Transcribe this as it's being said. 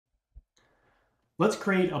Let's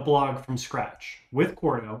create a blog from scratch with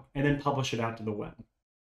Quarto and then publish it out to the web.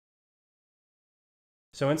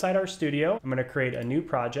 So inside RStudio, I'm going to create a new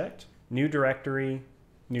project, new directory,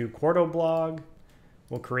 new Quarto blog.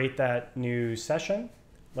 We'll create that new session,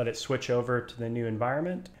 let it switch over to the new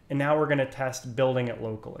environment, and now we're going to test building it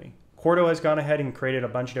locally. Quarto has gone ahead and created a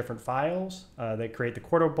bunch of different files that create the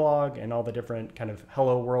Quarto blog and all the different kind of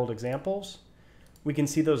hello world examples. We can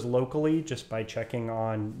see those locally just by checking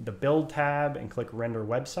on the build tab and click render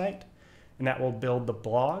website, and that will build the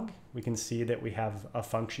blog. We can see that we have a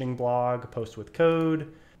functioning blog, post with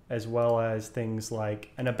code, as well as things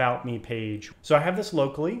like an about me page. So I have this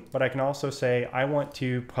locally, but I can also say I want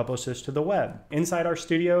to publish this to the web. Inside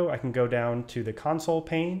RStudio, I can go down to the console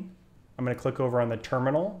pane. I'm going to click over on the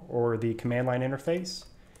terminal or the command line interface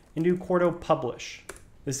and do Quarto publish.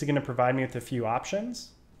 This is going to provide me with a few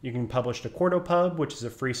options. You can publish to quarto.pub, which is a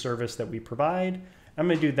free service that we provide. I'm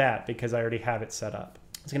going to do that because I already have it set up.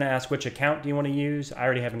 It's going to ask which account do you want to use. I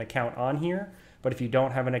already have an account on here, but if you don't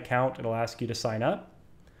have an account, it'll ask you to sign up.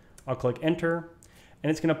 I'll click enter, and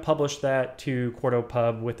it's going to publish that to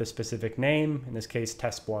quarto.pub with a specific name, in this case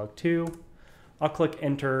test blog 2. I'll click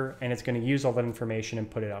enter, and it's going to use all that information and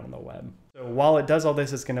put it out on the web. So while it does all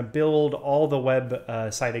this, it's going to build all the web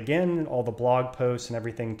site again, all the blog posts and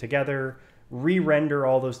everything together, re-render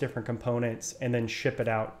all those different components, and then ship it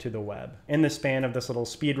out to the web. In the span of this little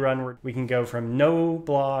speed run, we can go from no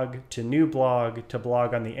blog to new blog to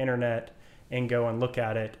blog on the internet and go and look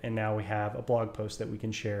at it, and now we have a blog post that we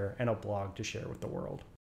can share and a blog to share with the world.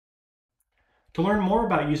 To learn more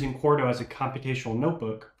about using Quarto as a computational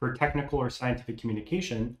notebook for technical or scientific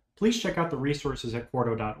communication, please check out the resources at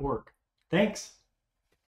quarto.org. Thanks!